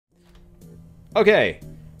Okay,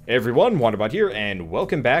 hey everyone, Wanderbot here, and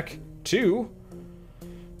welcome back to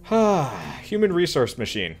Human Resource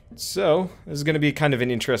Machine. So, this is going to be kind of an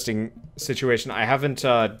interesting situation. I haven't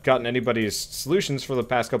gotten anybody's solutions for the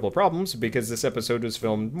past couple of problems, because this episode was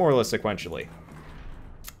filmed more or less sequentially.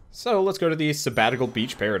 So, let's go to the Sabbatical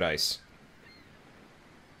Beach Paradise.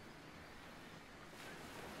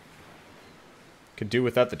 Could do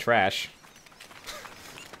without the trash.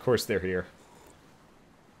 Of course they're here.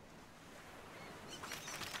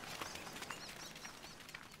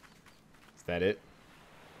 Is that it?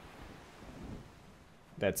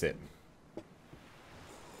 That's it.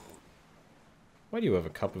 Why do you have a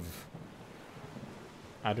cup of...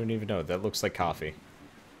 I don't even know. That looks like coffee.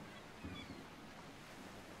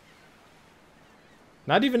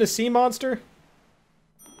 Not even a sea monster?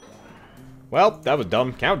 Well, that was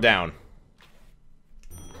dumb. Countdown.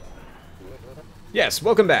 Yes,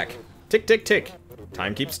 welcome back. Tick, tick, tick.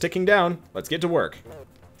 Time keeps ticking down. Let's get to work.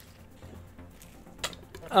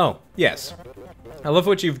 Oh, yes. I love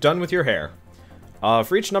what you've done with your hair.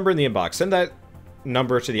 For each number in the inbox, send that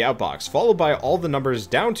number to the outbox, followed by all the numbers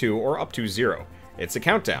down to or up to 0. It's a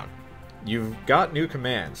countdown. You've got new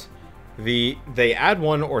commands. They add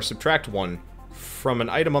 1 or subtract 1 from an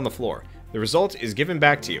item on the floor. The result is given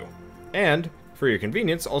back to you. And, for your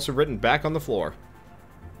convenience, also written back on the floor.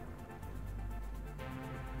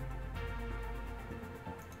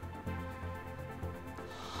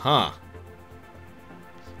 Huh.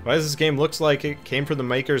 Why does this game looks like it came from the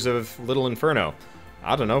makers of Little Inferno?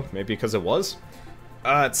 I don't know, maybe because it was?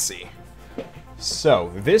 Let's see.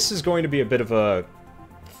 So, this is going to be a bit of a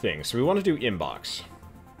thing. So we want to do inbox.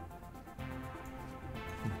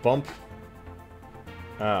 Bump.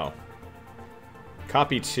 Oh.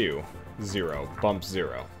 Copy 2. 0. Bump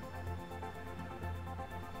 0.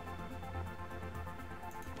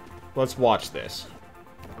 Let's watch this.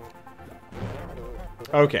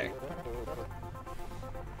 Okay.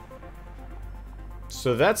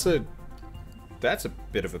 So that's a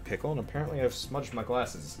bit of a pickle, and apparently I've smudged my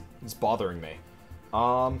glasses. It's bothering me.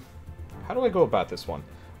 How do I go about this one?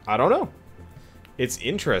 I don't know. It's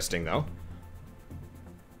interesting, though.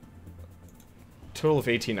 Total of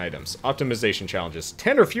 18 items. Optimization challenges.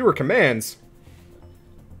 10 or fewer commands?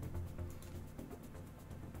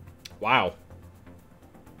 Wow.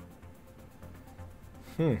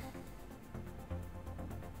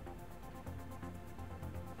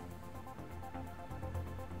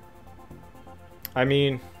 I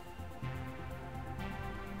mean...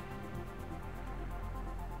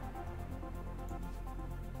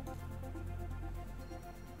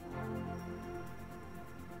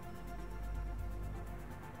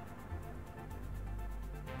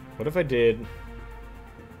 What if I did...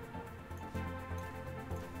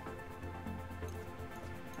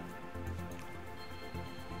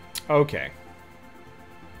 Okay.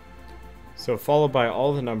 So followed by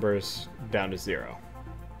all the numbers down to 0.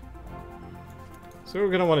 So we're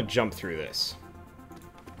going to want to jump through this.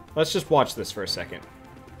 Let's just watch this for a second.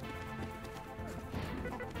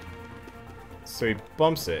 So he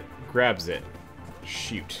bumps it, grabs it.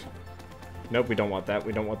 Shoot. Nope, we don't want that,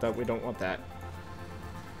 we don't want that, we don't want that.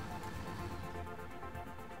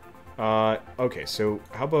 Okay, so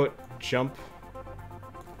how about jump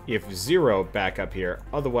if 0 back up here,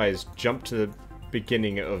 otherwise jump to the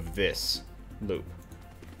beginning of this loop.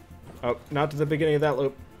 Oh, not to the beginning of that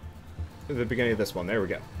loop. The beginning of this one. There we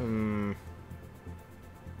go.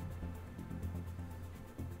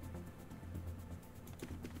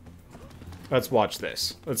 Let's watch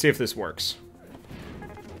this. Let's see if this works.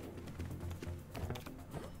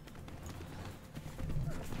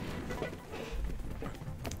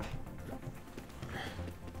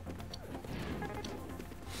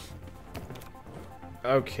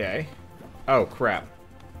 Okay. Oh, crap.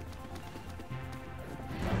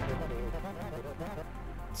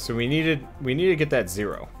 So we need to get that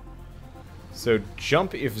 0. So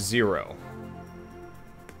jump if 0.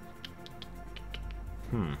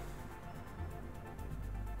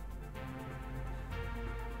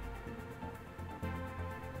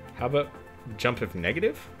 How about jump if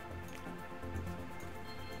negative?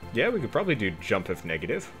 Yeah, we could probably do jump if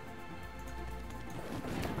negative.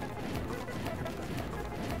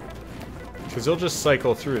 Because he'll just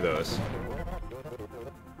cycle through those.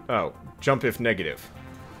 Oh, jump if negative.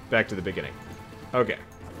 Back to the beginning. Okay.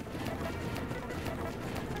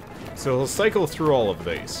 So he'll cycle through all of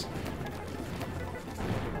these.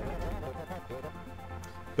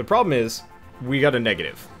 The problem is, we got a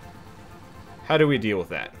negative. How do we deal with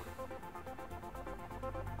that?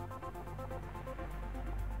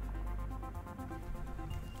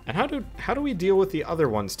 And how do we deal with the other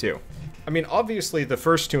ones too? mean, obviously the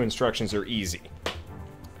first two instructions are easy.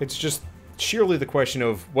 It's just sheerly the question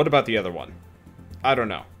of, what about the other one? I don't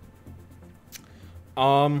know.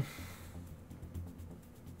 How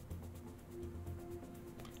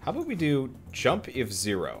about we do jump if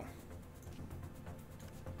 0?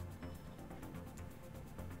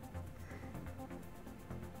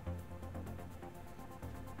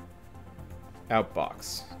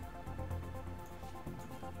 Outbox.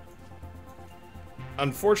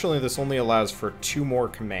 Unfortunately, this only allows for 2 more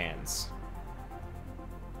commands.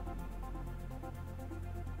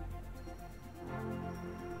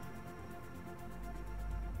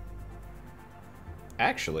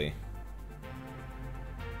 Actually,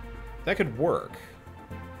 that could work.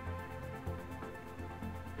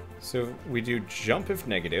 So we do jump if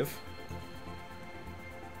negative.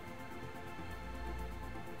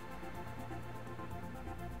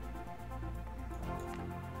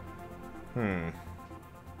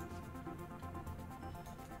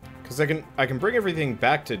 Because I can bring everything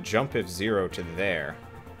back to jump if 0 to there.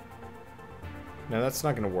 No, that's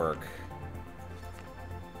not going to work.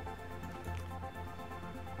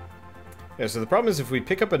 Yeah, so the problem is if we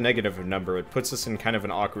pick up a negative number, it puts us in kind of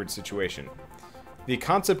an awkward situation. The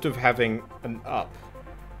concept of having an up.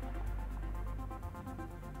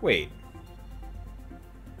 Wait.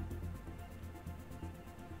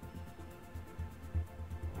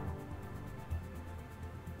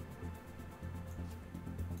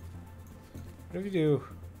 What if we do...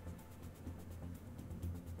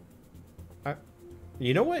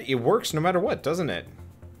 You know what? It works no matter what, doesn't it?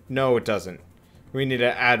 No, it doesn't. We need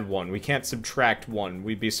to add 1. We can't subtract 1.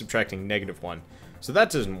 We'd be subtracting -1. So that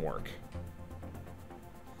doesn't work.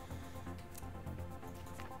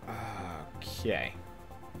 Okay.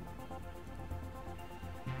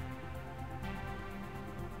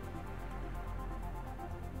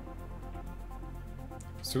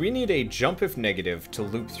 So we need a jump if negative to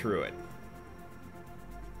loop through it.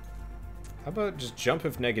 How about just jump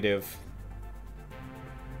if negative,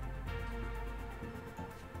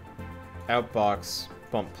 outbox,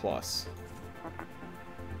 bump plus.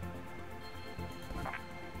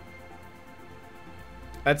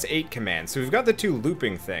 That's 8 commands. So we've got the 2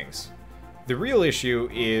 looping things. The real issue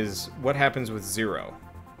is what happens with 0.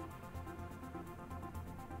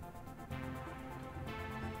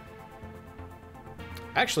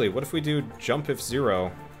 Actually, what if we do jump if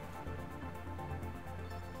 0,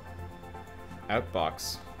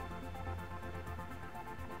 outbox.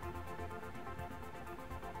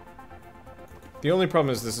 The only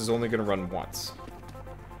problem is this is only going to run once.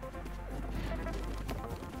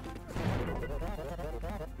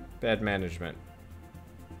 Bad management.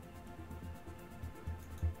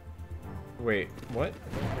 Wait, what?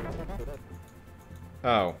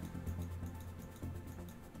 Oh.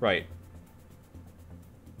 Right.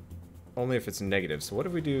 Only if it's negative. So what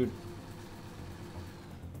if we do...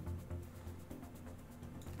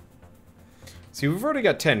 See, we've already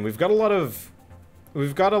got 10. We've got a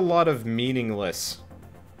lot of meaningless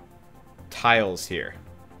tiles here.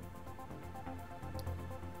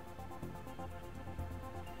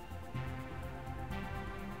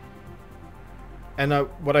 And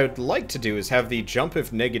what I would like to do is have the jump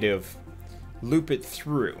if negative loop it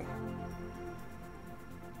through.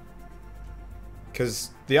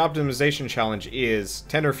 Because the optimization challenge is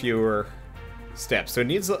 10 or fewer steps. So it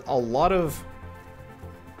needs a lot of...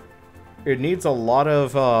 It needs a lot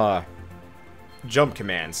of jump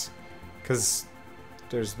commands, because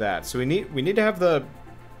there's that. So we need to have the...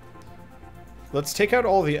 Let's take out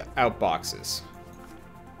all the outboxes.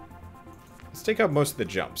 Let's take out most of the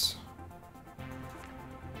jumps.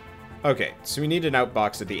 Okay, so we need an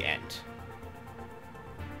outbox at the end.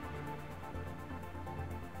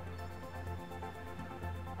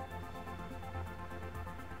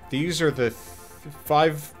 These are the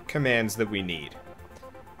 5 commands that we need.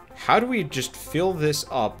 How do we just fill this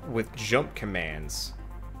up with jump commands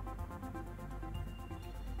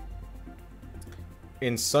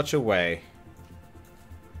in such a way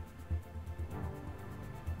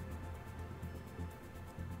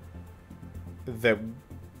that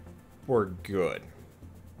we're good?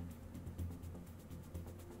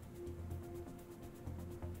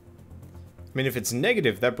 I mean, if it's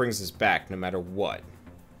negative, that brings us back no matter what.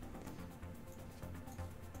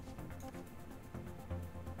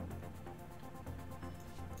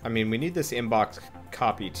 I mean, we need this inbox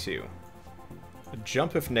copy too. A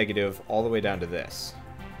jump if negative all the way down to this.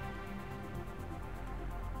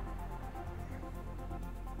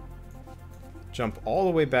 Jump all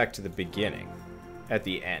the way back to the beginning at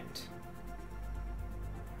the end.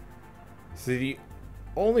 So the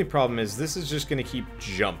only problem is this is just going to keep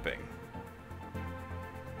jumping.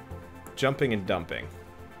 jumping and dumping.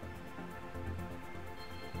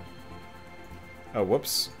 Oh,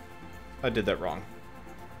 whoops. I did that wrong.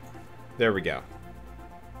 There we go.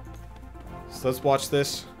 So let's watch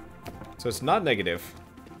this. So it's not negative.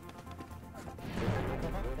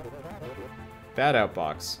 Bad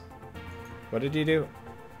outbox. What did he do?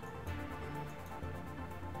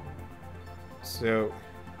 So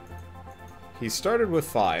he started with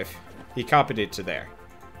 5. He copied it to there.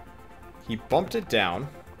 He bumped it down.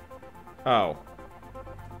 Oh.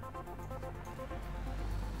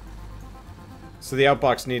 So the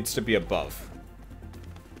outbox needs to be above.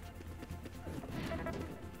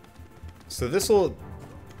 So the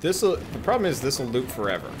problem is this'll loop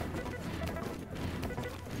forever.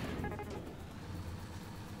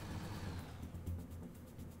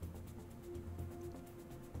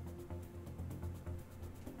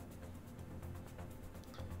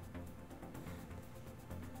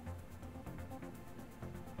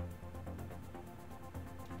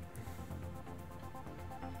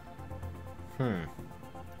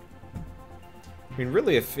 I mean,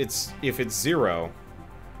 really, if it's 0,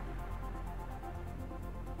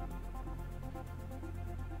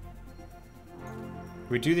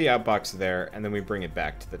 we do the outbox there, and then we bring it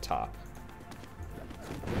back to the top.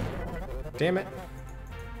 Damn it.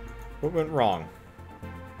 What went wrong?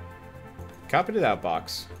 Copy to the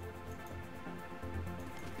outbox.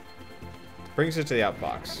 Brings it to the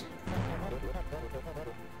outbox.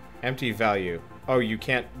 Empty value. Oh, you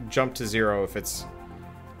can't jump to 0 if it's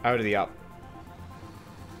out of the outbox.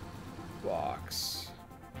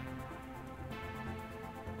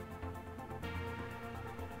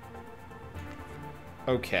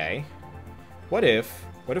 Okay. What if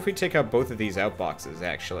we take out both of these outboxes,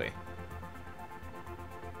 actually?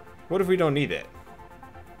 What if we don't need it?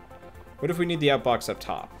 What if we need the outbox up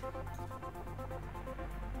top?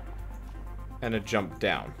 And a jump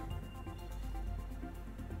down?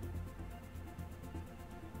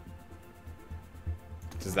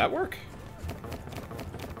 Does that work?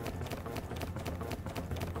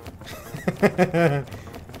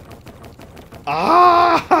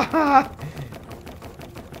 Ah!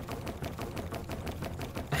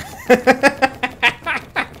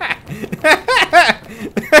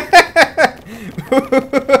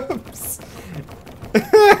 Oops.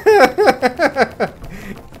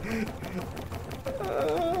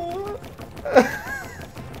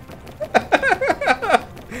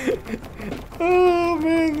 Oh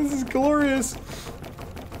man, this is glorious.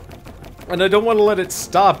 And I don't want to let it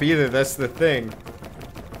stop either, that's the thing.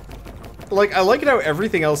 Like, I like it how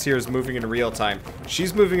everything else here is moving in real time.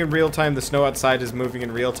 She's moving in real time, the snow outside is moving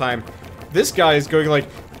in real time. This guy is going like...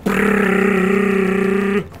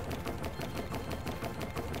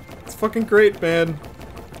 It's fucking great, man.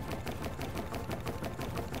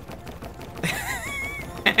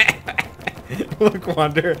 Look,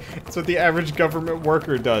 Wander, it's what the average government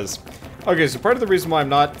worker does. Okay, so part of the reason why I'm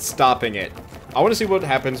not stopping it, I want to see what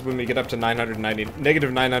happens when we get up to negative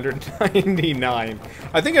 999.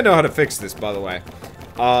 I think I know how to fix this, by the way.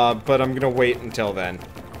 But I'm gonna wait until then.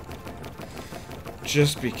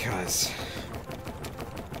 Just because.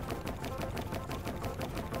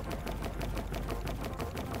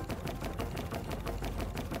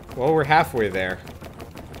 Well, we're halfway there.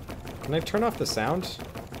 Can I turn off the sound?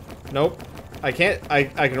 Nope. I can't. I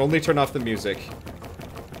can only turn off the music.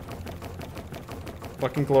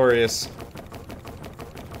 Fucking glorious.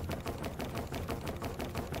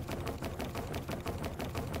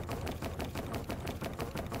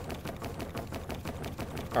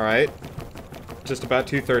 Alright. Just about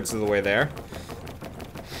 2/3 of the way there.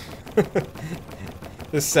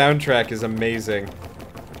 This soundtrack is amazing.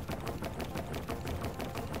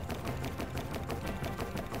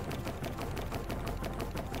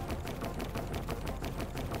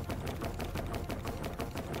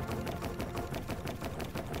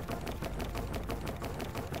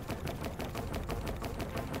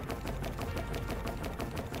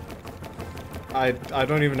 I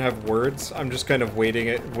don't even have words. I'm just kind of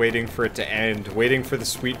waiting for it to end, waiting for the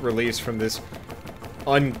sweet release from this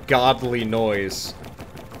ungodly noise.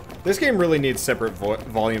 This game really needs separate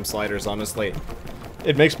volume sliders, honestly.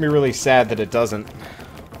 It makes me really sad that it doesn't.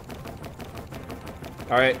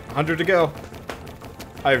 Alright, 100 to go.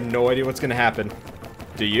 I have no idea what's gonna happen.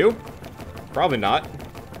 Do you? Probably not.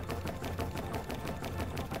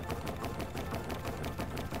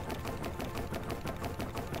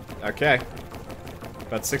 Okay.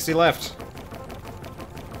 About 60 left.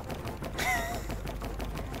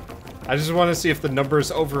 I just want to see if the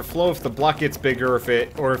numbers overflow, if the block gets bigger,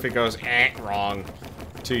 or if it goes wrong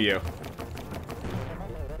to you.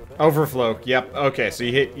 Overflow. Yep. Okay, so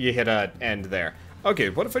you hit an end there. Okay,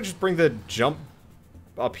 what if I just bring the jump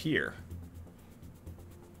up here?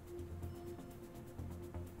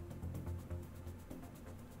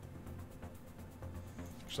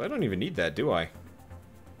 Actually, I don't even need that, do I?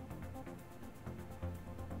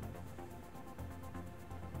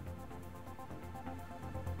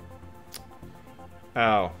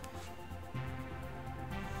 Oh.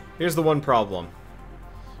 Here's the one problem.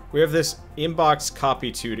 We have this inbox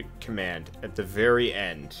copy to command at the very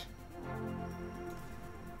end.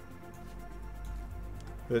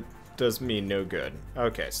 That does me no good.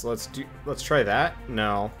 Okay, so let's try that.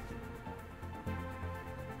 No.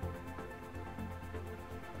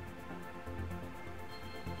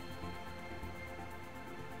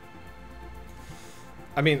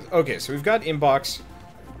 I mean, okay, so we've got inbox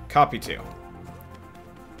copy to.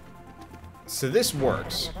 So this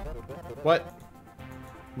works. What?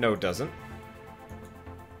 No, it doesn't.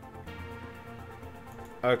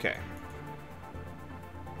 Okay.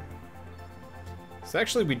 So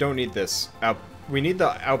actually, we don't need this out. We need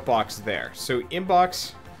the outbox there. So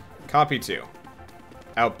inbox, copy to,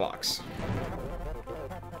 outbox.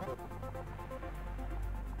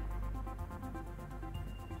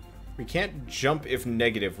 We can't jump if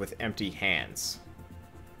negative with empty hands.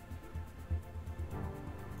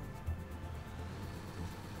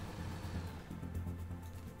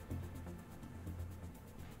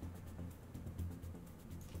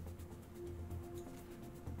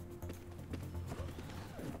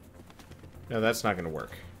 No, that's not going to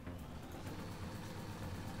work.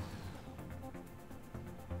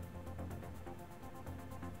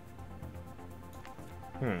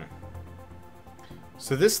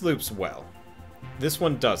 So this loops well. This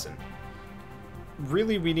one doesn't.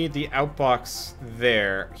 Really, we need the outbox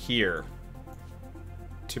there, here,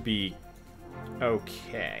 to be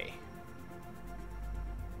okay.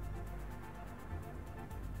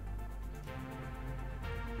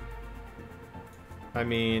 I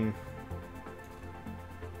mean...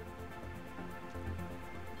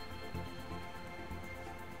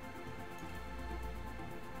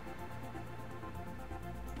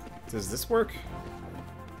 Does this work?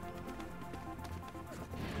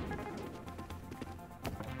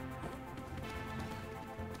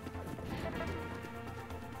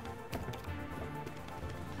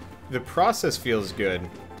 The process feels good.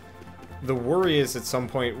 The worry is at some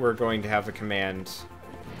point we're going to have a command.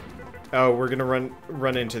 Oh, we're gonna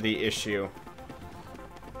run into the issue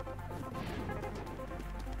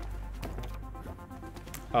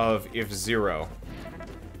of if 0.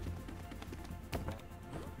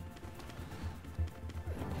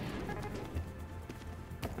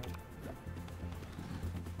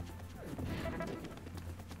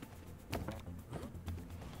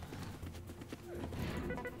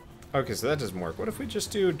 Okay, so that doesn't work. What if we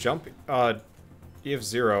just do jump, if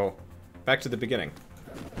 0, back to the beginning?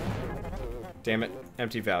 Damn it,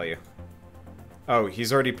 empty value. Oh,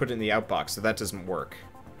 he's already put it in the outbox, so that doesn't work.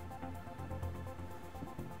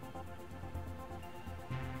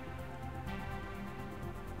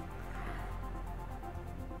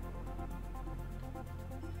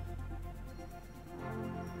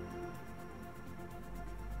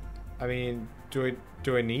 I mean, do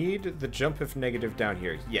I need the jump if negative down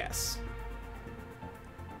here? Yes.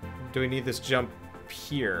 Do I need this jump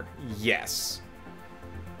here? Yes.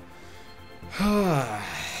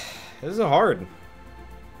 This is hard.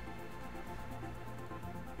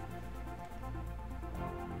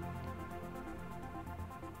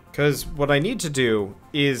 Because what I need to do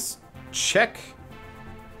is check.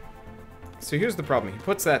 So here's the problem. He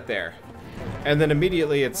puts that there. And then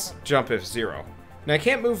immediately it's jump if 0. Now I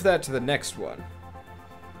can't move that to the next one.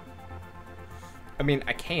 I mean,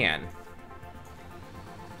 I can.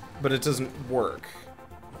 But it doesn't work.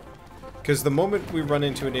 Because the moment we run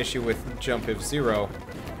into an issue with jump if 0,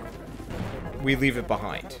 we leave it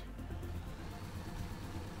behind.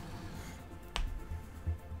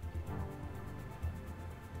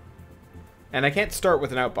 And I can't start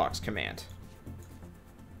with an outbox command.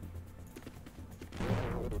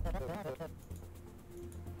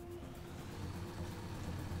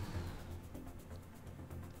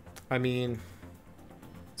 I mean...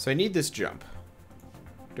 So I need this jump.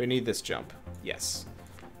 Do I need this jump? Yes.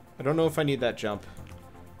 I don't know if I need that jump.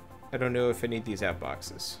 I don't know if I need these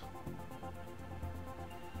outboxes.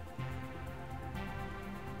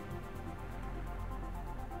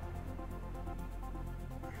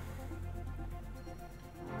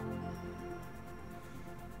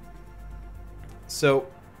 So,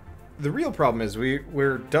 the real problem is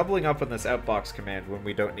we're doubling up on this outbox command when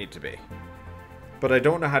we don't need to be. But I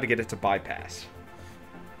don't know how to get it to bypass.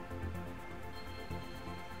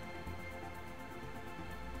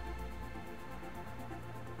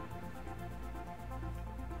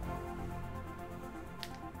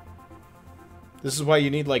 This is why you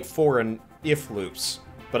need like 4 and if loops,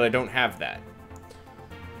 but I don't have that.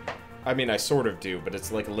 I mean, I sort of do, but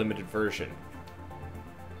it's like a limited version.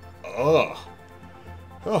 Ugh.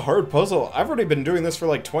 A hard puzzle. I've already been doing this for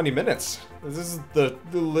like 20 minutes.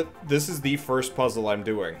 This is the first puzzle I'm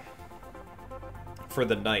doing for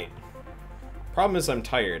the night. Problem is I'm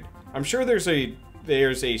tired. I'm sure there's a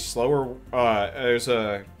slower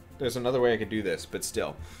there's another way I could do this, but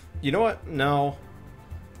still. You know what? No.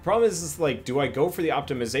 The problem is like, do I go for the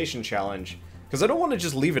optimization challenge? Because I don't want to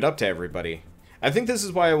just leave it up to everybody. I think this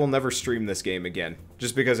is why I will never stream this game again.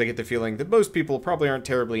 Just because I get the feeling that most people probably aren't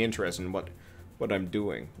terribly interested in what I'm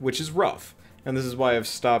doing. Which is rough. And this is why I've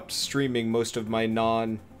stopped streaming most of my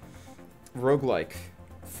non-roguelike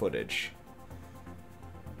footage.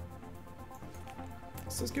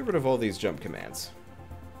 So let's get rid of all these jump commands.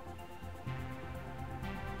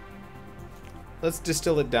 Let's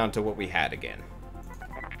distill it down to what we had again.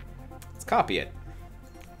 Let's copy it.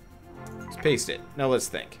 Let's paste it. Now let's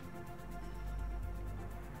think.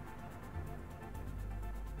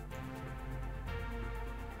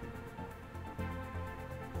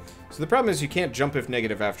 So the problem is you can't jump if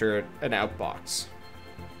negative after an outbox.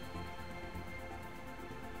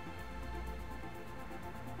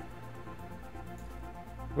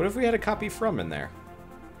 What if we had a copy from in there?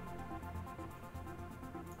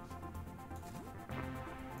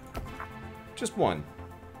 Just one.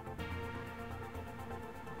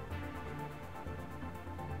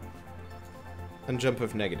 And jump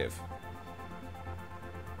if negative.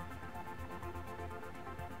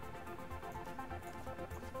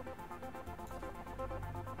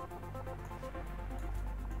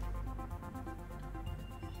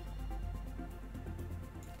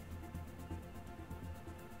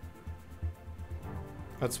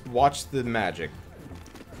 Let's watch the magic.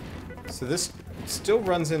 So this still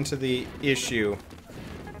runs into the issue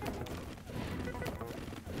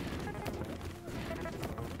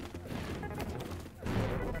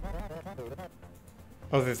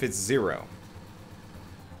of if it's 0.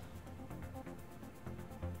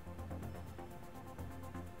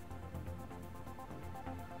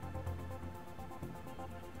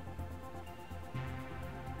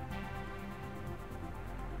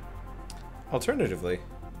 Alternatively,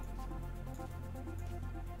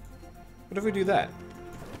 what if we do that?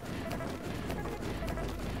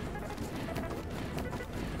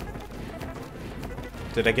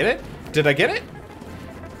 Did I get it? Did I get it?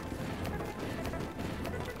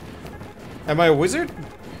 Am I a wizard?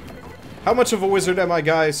 How much of a wizard am I,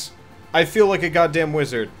 guys? I feel like a goddamn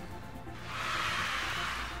wizard.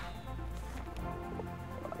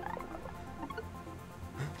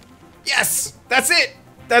 Yes! That's it!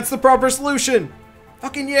 That's the proper solution!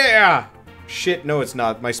 Fucking yeah! Shit, no it's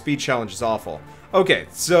not. My speed challenge is awful. Okay,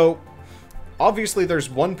 so obviously there's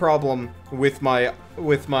one problem with my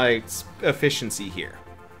efficiency here.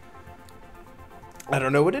 I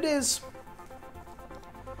don't know what it is.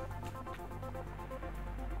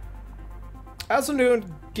 I also don't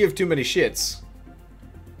give too many shits.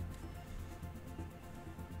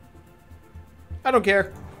 I don't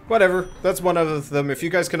care. Whatever. That's one of them. If you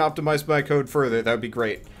guys can optimize my code further, that would be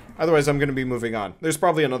great. Otherwise, I'm going to be moving on. There's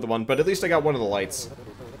probably another one, but at least I got one of the lights.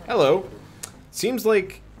 Hello. Seems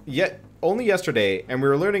like only yesterday, and we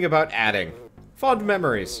were learning about adding. Fond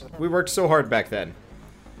memories. We worked so hard back then.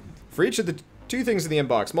 For each of the 2 things in the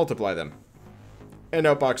inbox, multiply them. And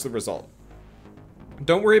outbox the result.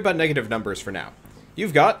 Don't worry about negative numbers for now.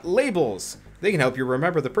 You've got labels. They can help you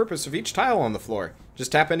remember the purpose of each tile on the floor.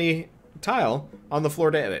 Just tap any tile on the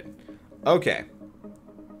floor to edit. Okay.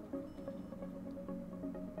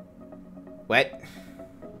 What?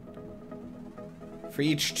 For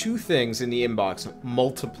each 2 things in the inbox,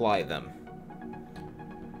 multiply them.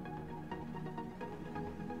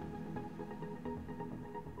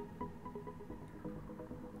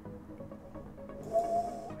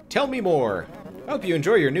 Tell me more. I hope you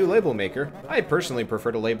enjoy your new label maker. I personally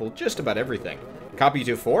prefer to label just about everything. Copy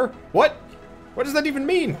to 4? What? What does that even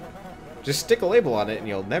mean? Just stick a label on it and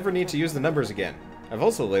you'll never need to use the numbers again. I've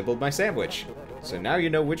also labeled my sandwich. So now you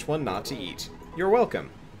know which one not to eat. You're welcome.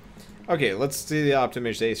 Okay, let's see the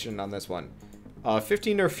optimization on this one.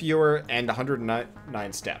 15 or fewer and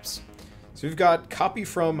 109 steps. So we've got copy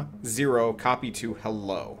from 0, copy to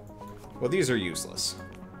hello. Well, these are useless.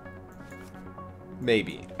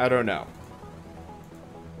 Maybe. I don't know.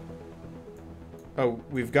 Oh,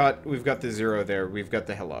 we've got the 0 there. We've got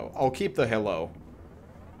the hello. I'll keep the hello.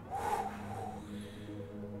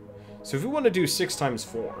 So if we want to do 6 times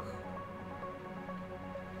 4.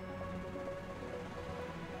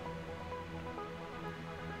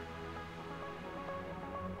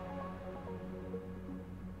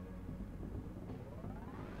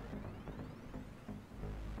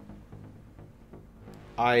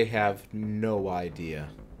 I have no idea.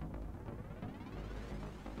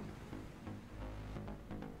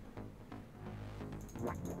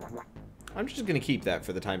 I'm just gonna keep that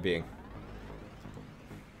for the time being.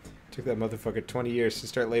 Took that motherfucker 20 years to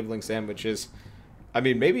start labeling sandwiches. I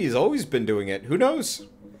mean, maybe he's always been doing it. Who knows?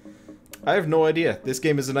 I have no idea. This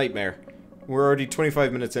game is a nightmare. We're already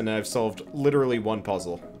 25 minutes in and I've solved literally one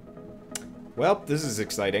puzzle. Well, this is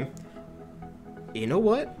exciting. You know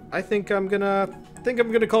what? I think I'm gonna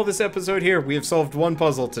call this episode here. We have solved one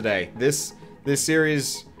puzzle today. This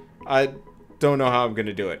series, I don't know how I'm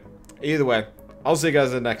gonna do it. Either way, I'll see you guys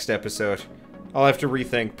in the next episode. I'll have to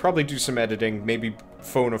rethink, probably do some editing, maybe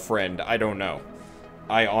phone a friend. I don't know.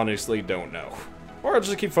 I honestly don't know. Or I'll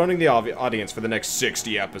just keep phoning the audience for the next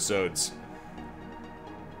 60 episodes.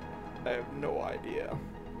 I have no idea.